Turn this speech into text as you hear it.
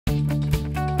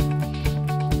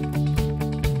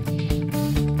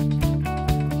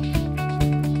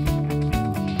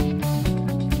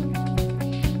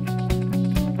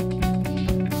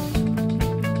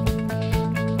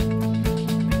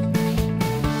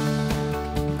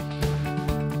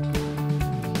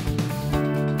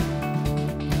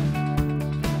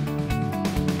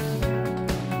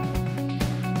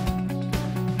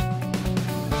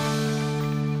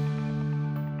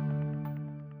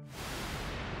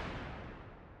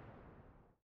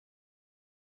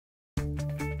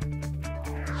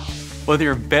Whether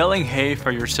you're baling hay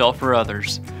for yourself or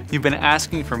others, you've been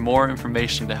asking for more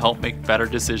information to help make better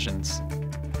decisions.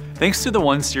 Thanks to the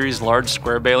 1 Series large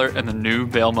square baler and the new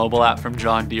Bale mobile app from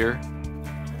John Deere,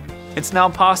 it's now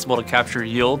possible to capture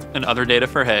yield and other data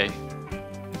for hay.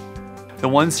 The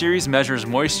 1 Series measures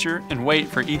moisture and weight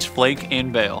for each flake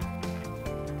and bale.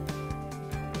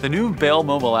 The new Bale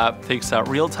mobile app takes out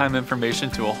real-time information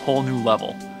to a whole new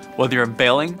level, whether you're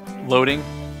baling, loading,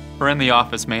 or in the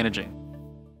office managing.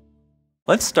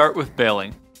 Let's start with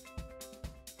baling.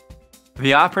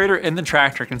 The operator in the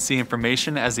tractor can see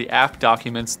information as the app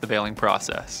documents the baling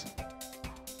process.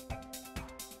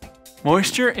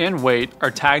 Moisture and weight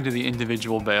are tagged to the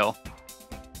individual bale.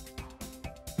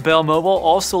 Bale Mobile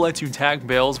also lets you tag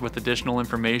bales with additional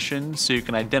information so you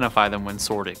can identify them when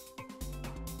sorting.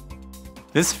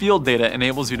 This field data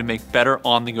enables you to make better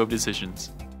on-the-go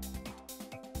decisions.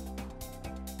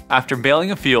 After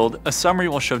baling a field, a summary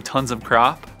will show tons of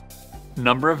crop,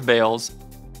 number of bales,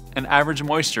 and average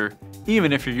moisture,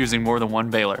 even if you're using more than one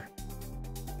baler.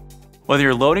 Whether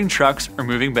you're loading trucks or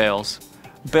moving bales,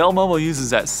 Bale Mobile uses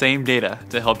that same data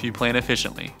to help you plan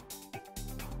efficiently.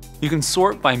 You can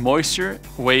sort by moisture,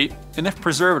 weight, and if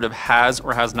preservative has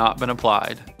or has not been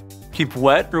applied. Keep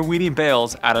wet or weedy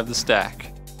bales out of the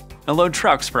stack, and load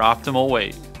trucks for optimal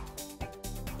weight.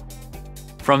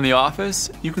 From the office,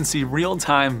 you can see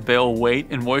real-time bale weight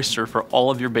and moisture for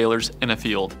all of your balers in a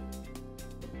field.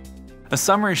 A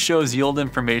summary shows yield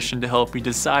information to help you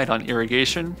decide on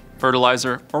irrigation,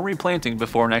 fertilizer, or replanting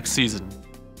before next season.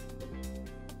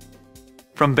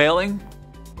 From baling,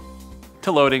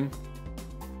 to loading,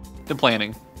 to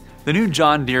planting, the new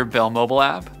John Deere Bale mobile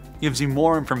app gives you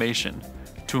more information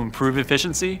to improve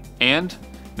efficiency and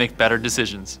make better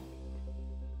decisions.